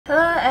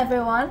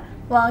everyone,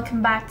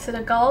 welcome back to the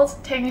gold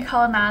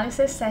technical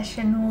analysis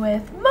session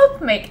with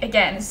Movemake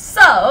again.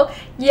 So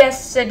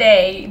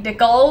yesterday the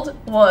gold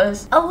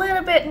was a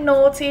little bit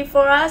naughty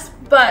for us,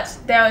 but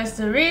there is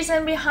a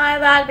reason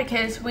behind that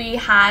because we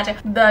had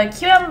the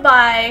QM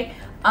buy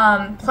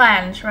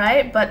planned,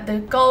 right? But the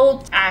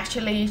gold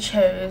actually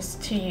chose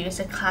to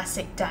use a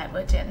classic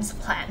divergence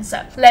plan.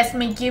 So let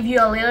me give you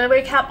a little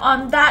recap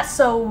on that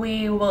so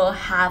we will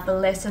have a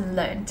lesson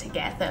learned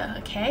together.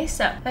 Okay,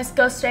 so let's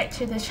go straight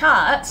to the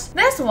charts.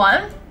 This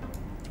one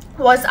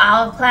was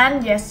our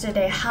plan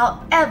yesterday.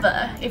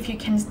 However, if you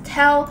can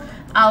tell,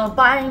 our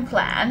buying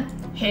plan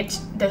hit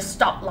the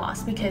stop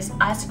loss because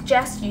I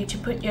suggest you to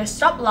put your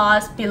stop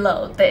loss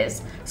below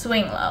this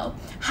swing low.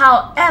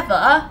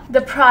 However, the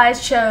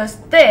price shows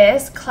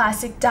this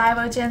classic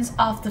divergence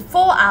of the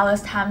 4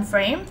 hours time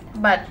frame,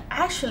 but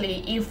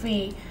actually if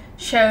we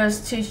chose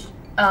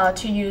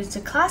to use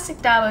the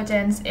classic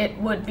divergence, it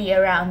would be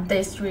around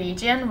this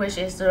region, which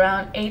is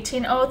around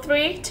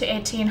 1803 to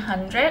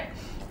 1800.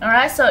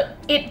 Alright, so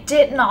it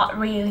did not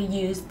really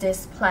use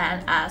this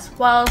plan as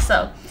well,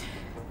 so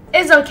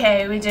it's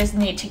okay, we just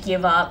need to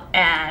give up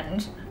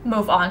and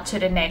move on to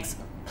the next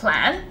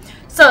plan.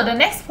 So the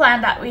next plan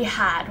that we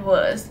had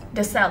was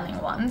the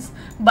selling ones,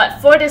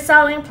 but for the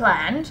selling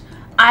plan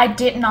I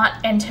did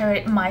not enter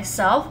it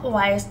myself.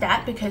 Why is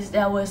that? Because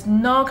there was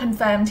no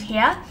confirmed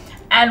here,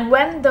 and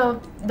when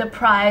the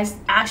price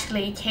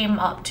actually came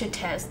up to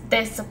test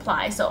this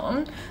supply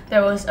zone,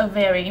 there was a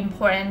very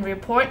important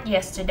report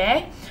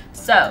yesterday,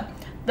 so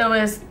there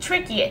was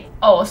tricky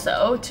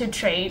also to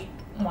trade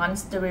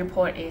once the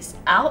report is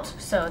out,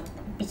 so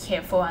be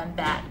careful on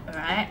that.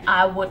 Alright,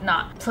 I would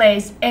not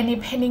place any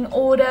pending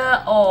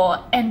order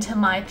or enter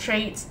my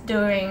trades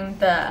during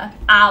the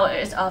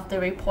hours of the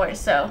report.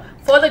 So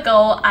for the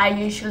gold, I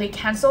usually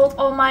canceled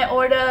all my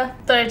order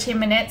 30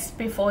 minutes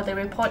before the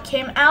report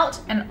came out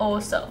and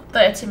also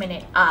 30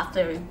 minutes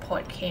after the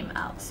report came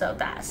out. So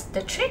that's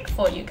the trick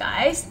for you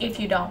guys if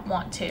you don't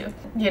want to,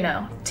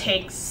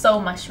 take so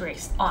much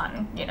risk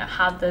on,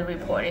 how the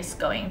report is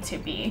going to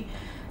be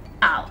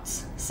out.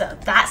 So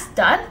that's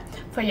done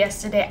for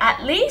yesterday.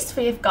 At least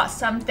we've got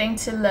something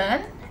to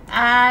learn,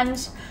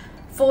 and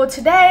for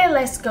today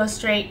let's go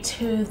straight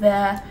to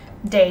the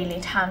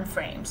daily time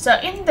frame. So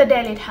in the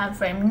daily time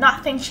frame,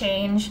 nothing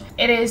changed.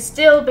 It is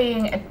still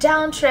being a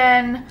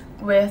downtrend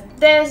with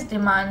this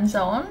demand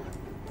zone,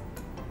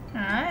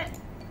 alright,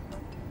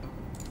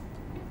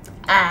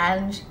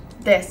 and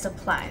this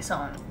supply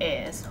zone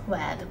is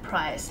where the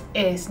price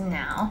is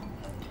now,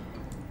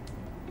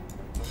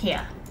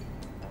 here.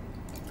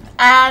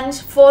 And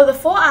for the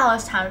 4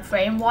 hours time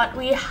frame, what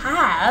we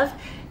have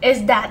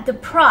is that the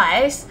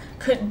price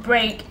could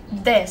break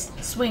this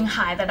swing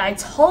high that I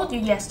told you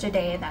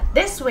yesterday, that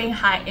this swing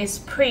high is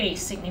pretty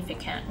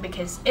significant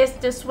because it's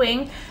the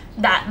swing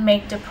that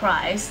make the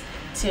price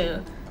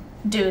to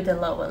do the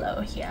lower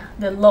low here,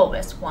 the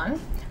lowest one.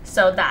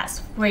 So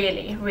that's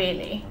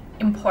really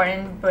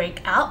important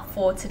breakout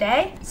for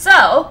today.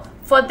 So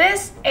for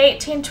this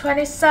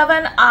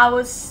 1827, I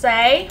would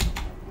say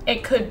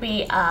it could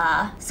be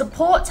a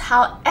support.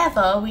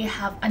 However, we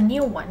have a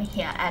new one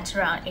here at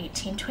around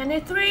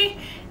 1823,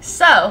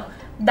 so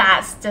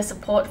that's the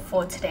support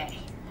for today.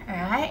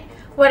 Alright,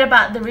 what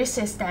about the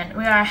resistance?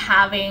 We are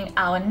having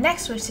our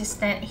next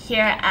resistance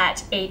here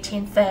at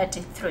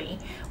 1833,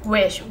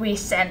 which we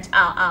sent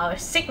out our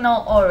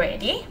signal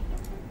already.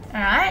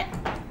 Alright,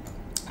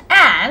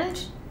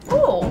 and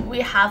we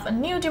have a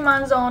new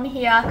demand zone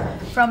here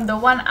from the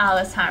 1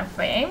 hour time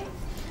frame.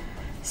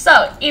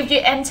 So if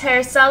you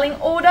enter selling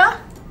order,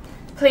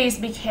 please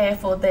be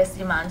careful this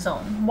demand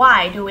zone.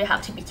 Why do we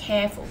have to be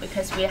careful?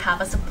 Because we have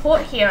a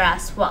support here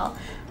as well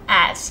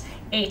at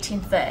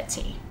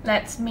 1830.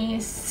 Let me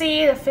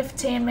see the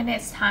 15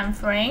 minutes time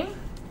frame.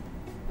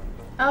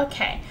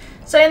 Okay,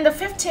 so in the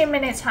 15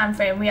 minute time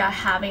frame, we are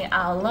having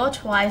our low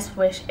twice,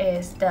 which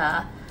is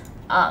the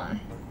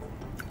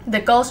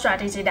gold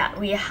strategy that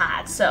we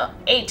had. So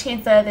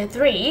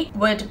 1833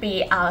 would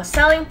be our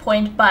selling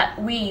point,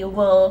 but we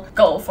will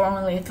go for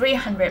only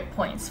 300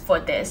 points for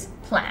this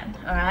plan.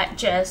 All right,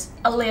 just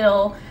a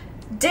little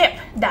dip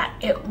that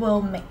it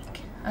will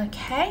make.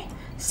 Okay,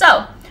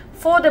 so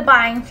for the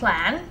buying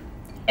plan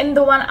in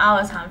the 1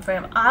 hour time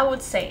frame, I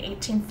would say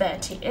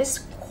 1830 is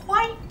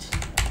quite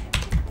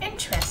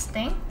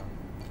interesting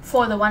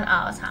for the 1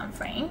 hour time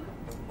frame.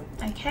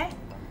 Okay,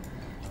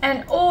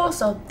 and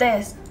also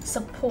this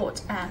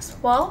support as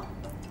well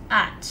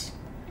at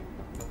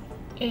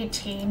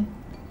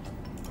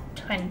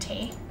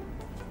 1820,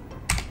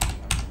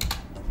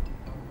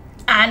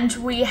 and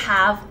we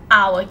have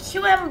our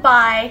QM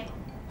buy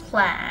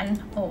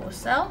plan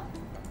also,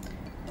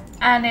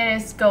 and it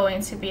is going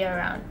to be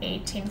around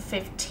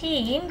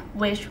 1815,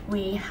 which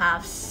we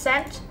have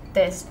sent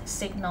this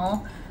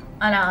signal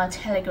on our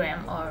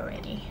Telegram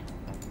already.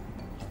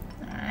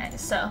 Alright,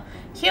 so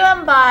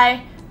QM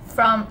buy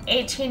from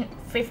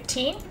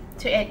 1815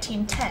 to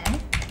 1810.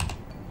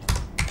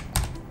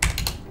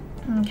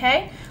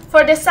 Okay,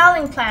 for the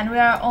selling plan, we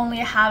are only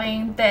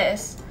having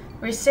this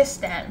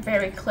resistance,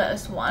 very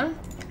close one,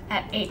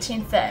 at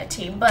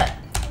 1830, but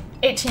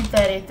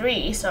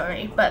 1833,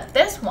 sorry, but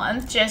this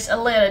one just a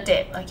little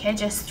dip, okay,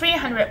 just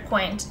 300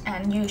 points,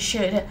 and you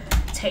should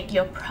take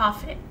your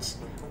profit.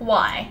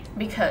 Why?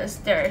 Because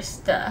there's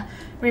the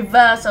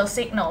reversal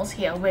signals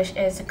here, which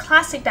is a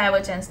classic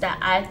divergence that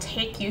I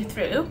take you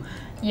through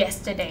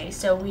yesterday,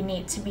 so we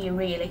need to be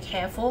really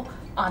careful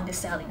on the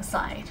selling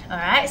side. All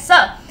right, so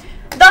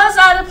those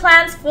are the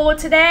plans for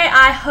today.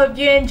 I hope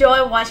you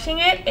enjoy watching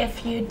it.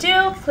 If you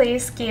do,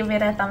 please give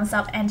it a thumbs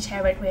up and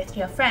share it with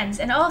your friends.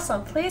 And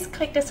also, please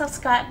click the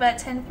subscribe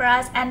button for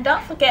us. And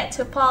don't forget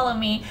to follow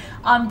me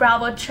on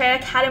Bravo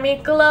Trade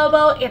Academy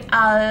Global. It's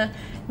our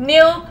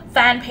new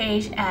fan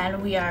page,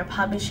 and we are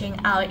publishing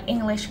our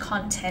English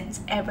content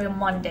every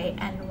Monday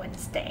and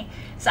Wednesday.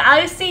 So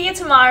I'll see you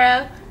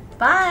tomorrow.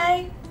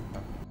 Bye!